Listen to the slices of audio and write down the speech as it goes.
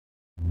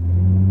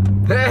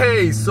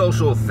Hey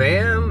social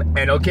fam,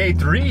 and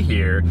OK3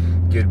 here.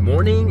 Good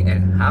morning,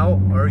 and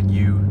how are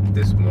you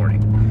this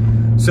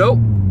morning? So,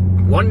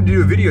 wanted to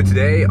do a video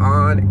today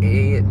on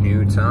a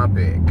new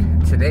topic.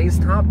 Today's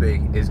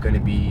topic is going to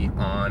be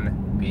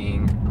on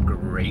being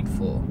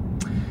grateful.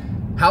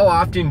 How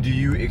often do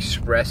you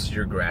express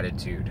your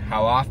gratitude?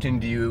 How often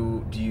do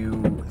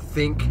you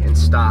think and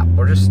stop,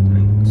 or just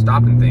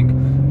stop and think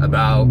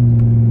about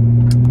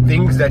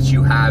things that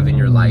you have in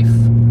your life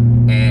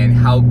and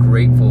how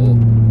grateful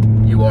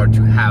you are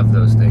to have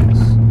those things?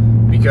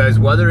 Because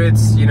whether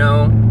it's, you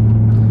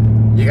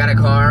got a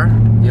car,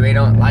 you may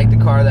not like the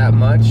car that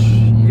much.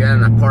 You got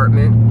an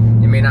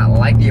apartment, you may not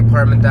like the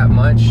apartment that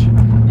much.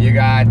 You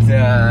got,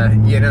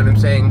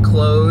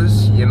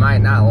 clothes, you might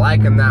not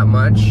like them that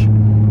much.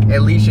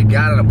 At least you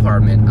got an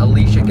apartment, at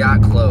least you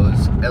got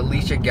clothes, at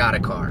least you got a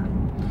car.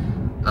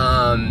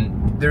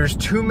 There's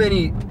too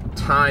many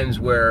times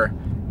where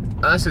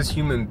us as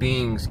human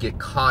beings get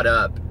caught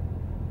up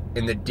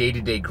in the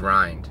day-to-day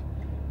grind.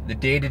 The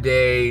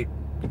day-to-day,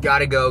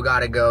 gotta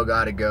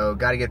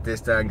get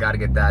this done, gotta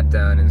get that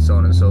done, and so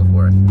on and so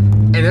forth.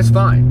 And it's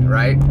fine,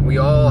 right? We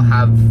all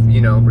have,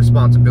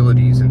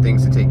 responsibilities and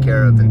things to take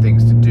care of and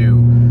things to do.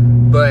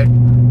 But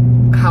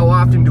how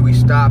often do we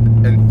stop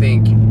and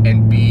think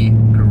and be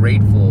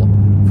grateful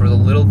for the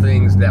little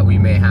things that we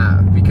may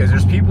have? Because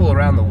there's people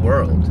around the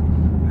world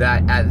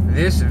that at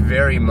this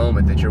very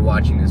moment that you're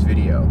watching this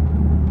video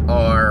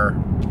are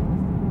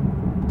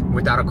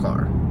without a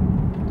car,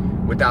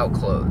 without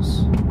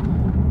clothes,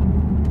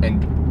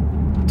 and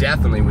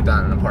definitely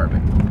without an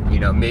apartment.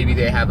 Maybe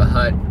they have a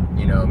hut,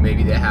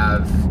 maybe they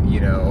have,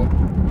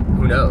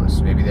 who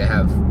knows, maybe they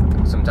have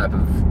some type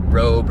of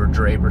robe or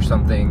drape or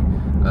something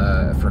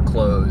for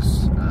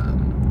clothes,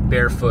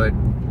 barefoot.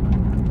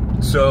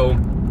 So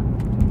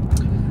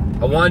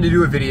I wanted to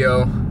do a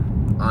video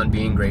on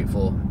being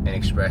grateful and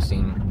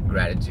expressing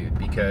gratitude,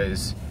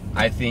 because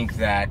I think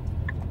that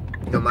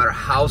no matter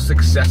how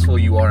successful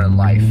you are in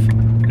life,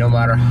 no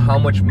matter how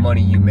much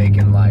money you make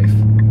in life,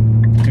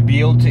 to be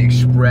able to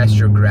express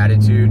your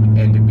gratitude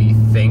and to be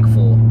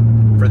thankful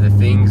for the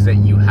things that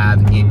you have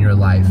in your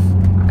life,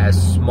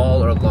 as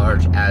small or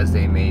large as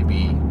they may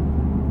be,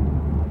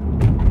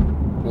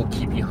 will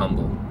keep you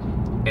humble.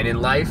 And in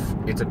life,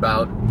 it's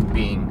about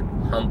being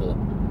humble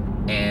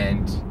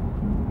and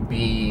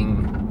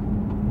being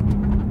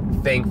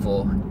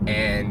thankful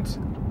and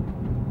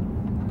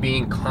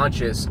being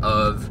conscious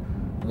of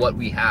what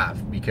we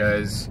have,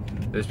 because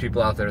there's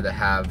people out there that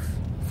have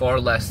far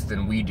less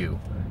than we do.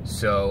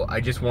 So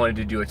I just wanted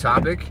to do a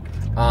topic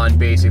on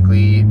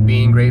basically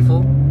being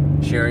grateful,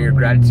 sharing your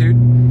gratitude,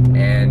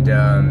 and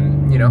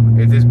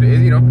if this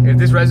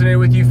resonated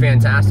with you,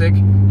 fantastic.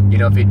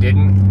 If it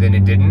didn't, then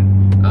it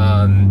didn't.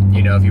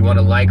 If you want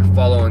to like,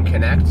 follow, and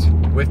connect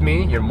with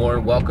me, you're more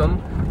than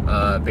welcome.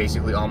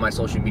 Basically all my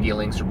social media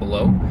links are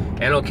below.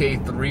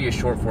 NLK3 is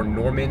short for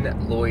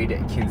Norman Lloyd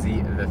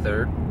Kinsey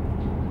III.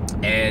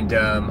 And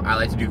I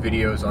like to do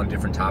videos on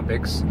different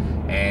topics,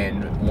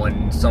 and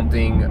when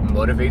something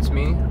motivates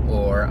me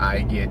or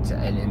I get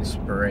an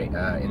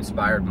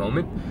inspired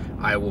moment,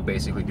 I will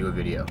basically do a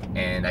video.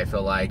 And I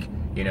feel like,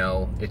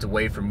 it's a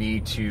way for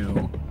me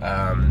to,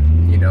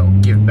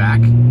 give back.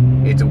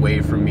 It's a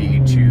way for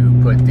me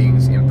to put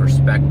things in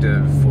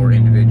perspective for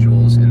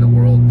individuals in the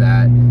world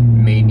that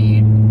may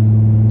need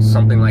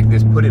something like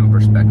this put in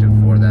perspective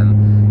for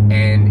them.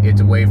 And it's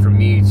a way for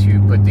me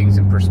to put things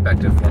in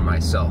perspective for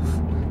myself.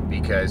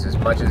 Because as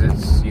much as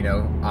it's,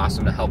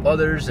 awesome to help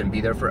others and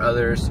be there for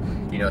others,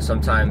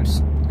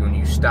 sometimes when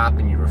you stop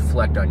and you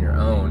reflect on your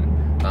own,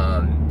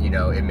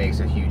 it makes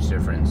a huge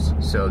difference.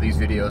 So these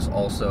videos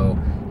also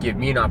give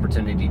me an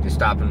opportunity to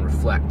stop and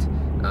reflect,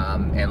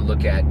 and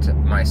look at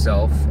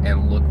myself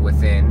and look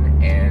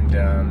within, and,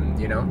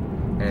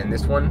 and in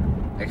this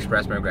one,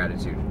 express my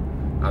gratitude.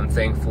 I'm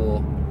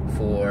thankful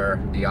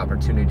for the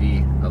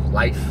opportunity of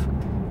life.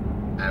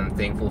 I'm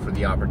thankful for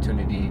the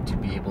opportunity to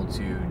be able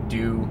to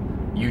do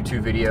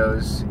YouTube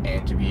videos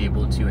and to be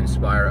able to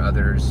inspire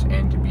others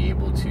and to be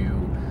able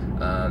to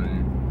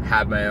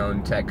have my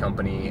own tech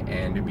company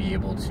and to be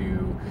able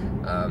to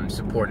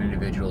support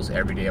individuals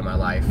every day of my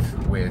life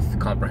with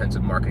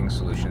comprehensive marketing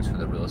solutions for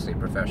the real estate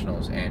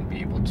professionals, and be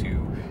able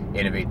to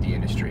innovate the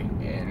industry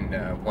in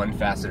one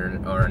facet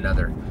or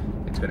another.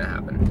 It's going to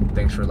happen.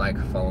 Thanks for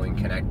following,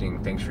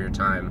 connecting. Thanks for your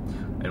time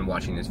and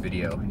watching this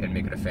video, and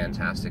make it a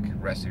fantastic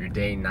rest of your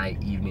day,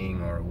 night,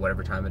 evening, or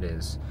whatever time it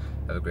is.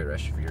 Have a great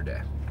rest of your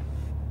day.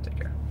 Take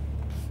care.